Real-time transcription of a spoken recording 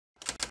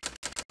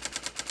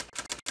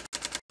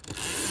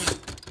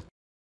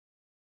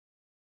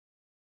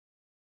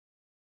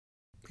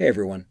Hey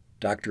everyone,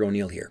 Dr.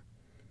 O'Neill here.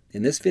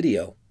 In this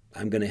video,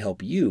 I'm going to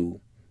help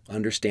you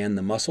understand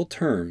the muscle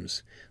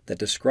terms that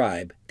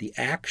describe the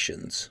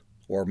actions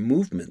or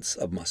movements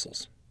of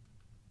muscles.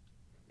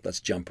 Let's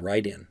jump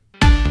right in.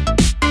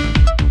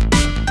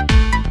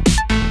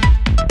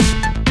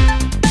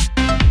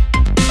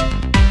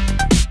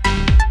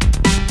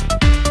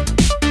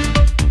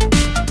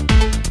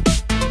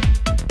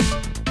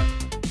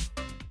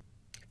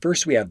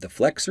 First, we have the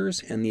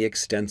flexors and the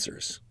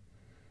extensors.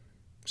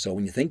 So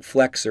when you think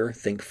flexor,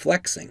 think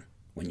flexing.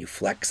 When you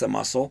flex a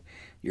muscle,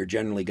 you're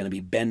generally going to be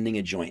bending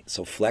a joint.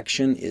 So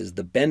flexion is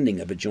the bending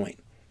of a joint.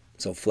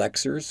 So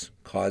flexors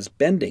cause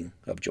bending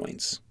of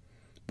joints,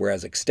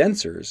 whereas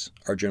extensors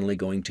are generally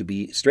going to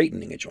be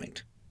straightening a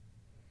joint.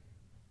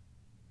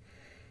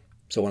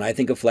 So when I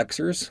think of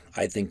flexors,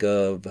 I think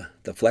of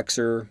the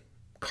flexor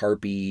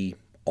Carpi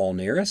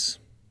Ulnaris,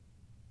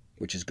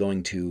 which is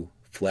going to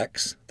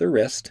flex the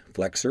wrist,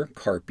 flexor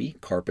Carpi,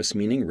 carpus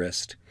meaning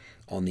wrist,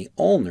 on the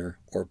ulnar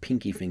or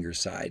pinky finger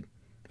side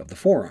of the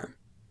forearm.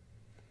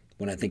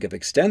 When I think of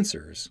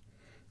extensors,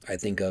 I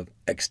think of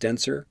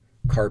extensor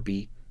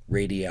Carpi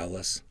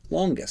Radialis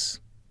Longus.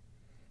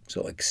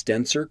 So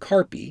extensor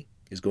Carpi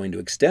is going to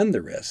extend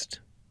the wrist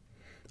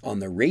on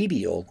the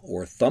radial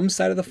or thumb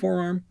side of the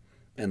forearm,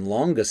 and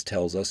longus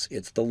tells us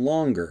it's the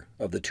longer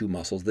of the two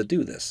muscles that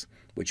do this,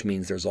 which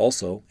means there's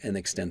also an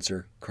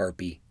extensor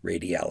Carpi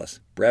Radialis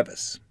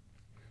brevis.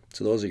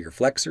 So those are your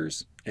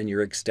flexors and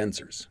your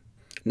extensors.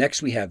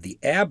 Next, we have the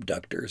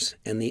abductors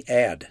and the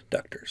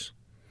adductors.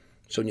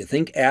 So when you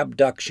think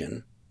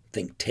abduction,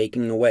 think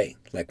taking away,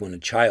 like when a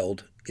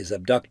child is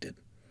abducted.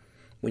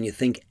 When you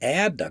think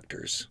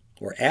adductors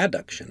or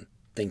adduction,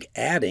 think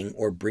adding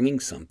or bringing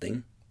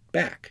something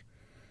back.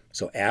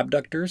 So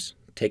abductors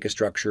take a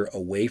structure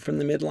away from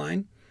the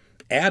midline.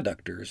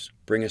 Adductors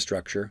bring a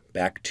structure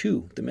back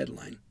to the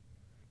midline.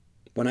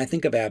 When I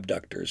think of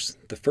abductors,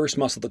 the first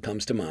muscle that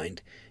comes to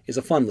mind is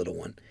a fun little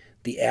one,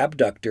 the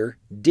abductor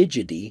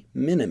DIGITI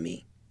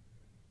MINIMI.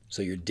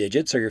 So your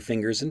digits are your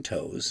fingers and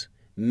toes.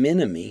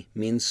 MINIMI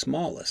means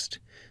smallest.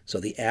 So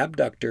the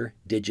abductor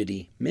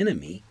DIGITI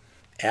MINIMI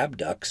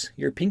abducts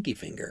your pinky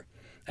finger,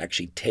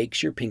 actually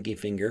takes your pinky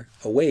finger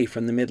away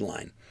from the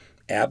midline.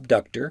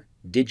 Abductor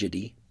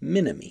DIGITI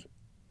MINIMI.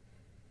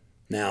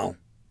 Now,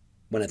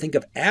 when I think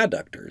of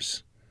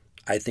adductors,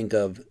 I think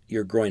of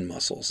your groin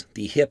muscles,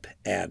 the hip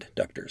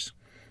adductors.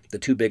 The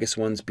two biggest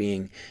ones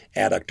being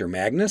adductor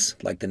magnus,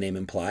 like the name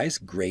implies,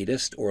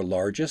 greatest or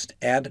largest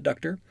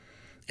adductor,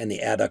 and the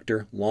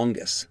adductor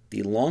longus,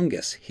 the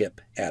longest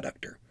hip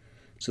adductor.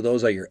 So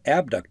those are your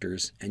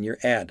abductors and your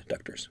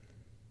adductors.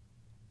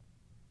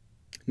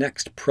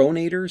 Next,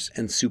 pronators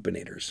and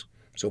supinators.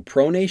 So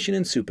pronation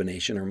and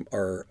supination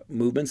are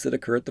movements that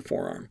occur at the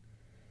forearm.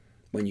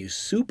 When you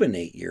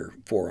supinate your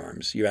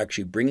forearms, you're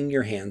actually bringing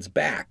your hands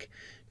back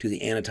to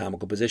the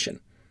anatomical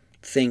position.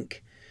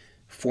 Think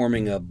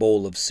forming a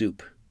bowl of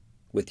soup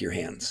with your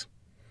hands.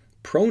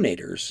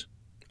 Pronators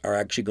are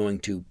actually going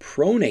to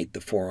pronate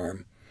the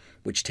forearm,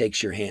 which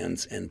takes your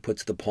hands and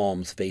puts the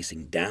palms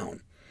facing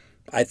down.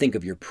 I think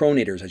of your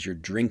pronators as your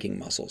drinking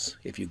muscles.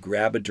 If you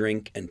grab a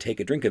drink and take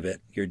a drink of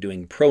it, you're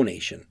doing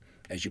pronation.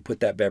 As you put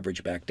that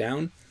beverage back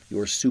down,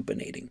 you're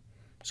supinating.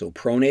 So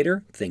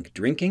pronator, think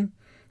drinking.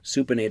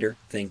 Supinator,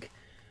 think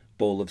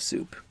bowl of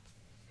soup.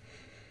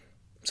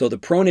 So the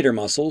pronator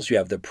muscles, you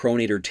have the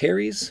pronator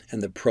teres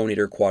and the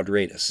pronator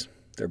quadratus.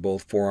 They're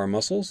both forearm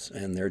muscles,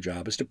 and their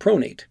job is to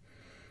pronate.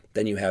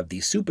 Then you have the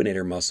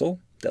supinator muscle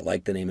that,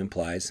 like the name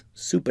implies,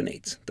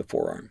 supinates the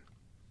forearm.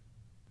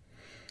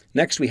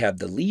 Next, we have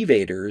the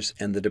levators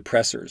and the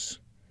depressors.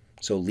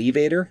 So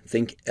levator,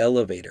 think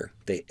elevator.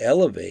 They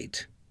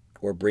elevate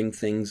or bring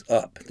things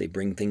up. They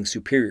bring things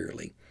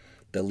superiorly.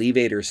 The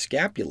levator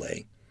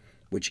scapulae,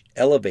 which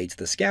elevates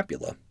the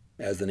scapula,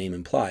 as the name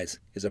implies,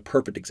 is a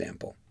perfect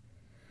example.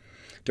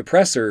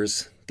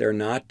 Depressors, they're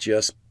not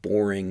just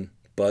boring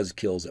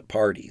buzzkills at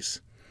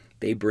parties.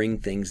 They bring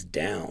things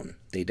down.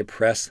 They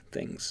depress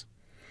things.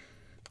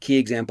 Key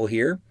example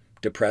here,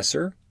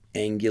 depressor,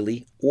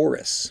 anguli,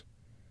 ORIS.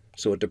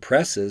 So it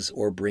depresses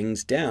or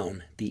brings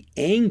down the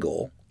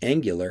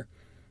angular,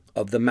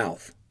 of the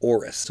mouth,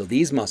 ORIS. So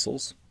these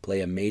muscles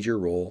play a major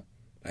role,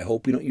 I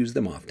hope we don't use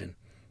them often,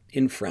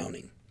 in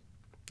frowning.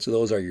 So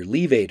those are your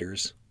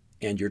levators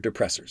and your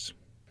depressors.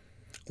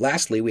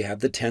 Lastly, we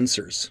have the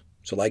tensors.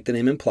 So like the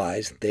name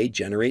implies, they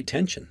generate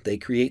tension. They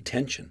create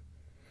tension.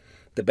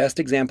 The best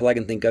example I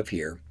can think of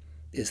here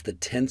is the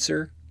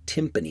tensor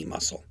tympani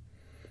muscle.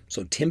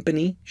 So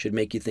tympani should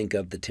make you think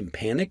of the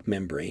tympanic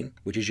membrane,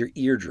 which is your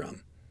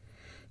eardrum.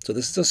 So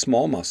this is a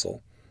small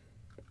muscle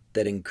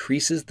that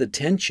increases the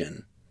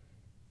tension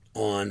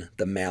on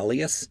the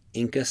malleus,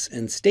 incus,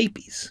 and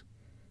stapes,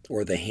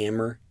 or the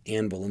hammer,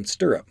 anvil, and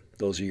stirrup.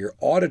 Those are your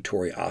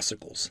auditory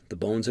ossicles, the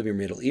bones of your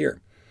middle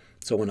ear.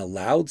 So when a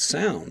loud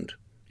sound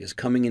is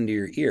coming into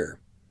your ear,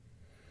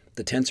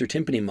 the tensor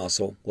tympani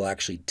muscle will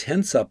actually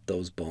tense up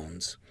those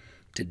bones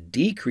to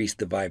decrease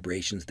the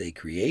vibrations they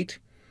create,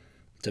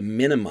 to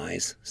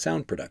minimize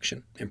sound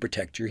production and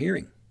protect your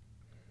hearing.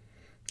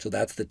 So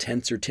that's the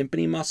tensor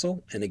tympani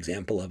muscle, an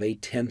example of a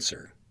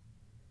tensor.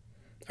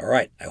 All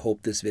right, I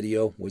hope this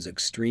video was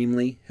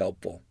extremely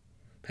helpful.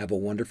 Have a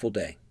wonderful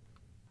day.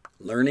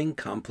 Learning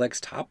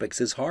complex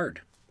topics is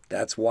hard.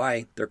 That's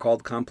why they're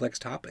called complex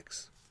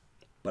topics.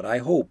 But I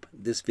hope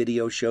this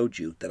video showed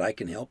you that I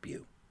can help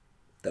you,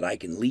 that I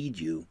can lead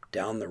you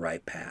down the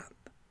right path,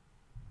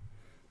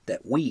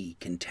 that we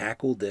can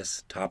tackle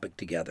this topic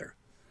together,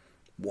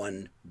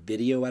 one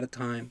video at a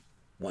time,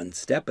 one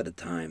step at a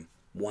time,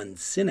 one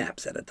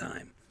synapse at a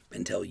time,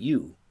 until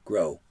you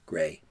grow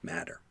gray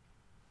matter.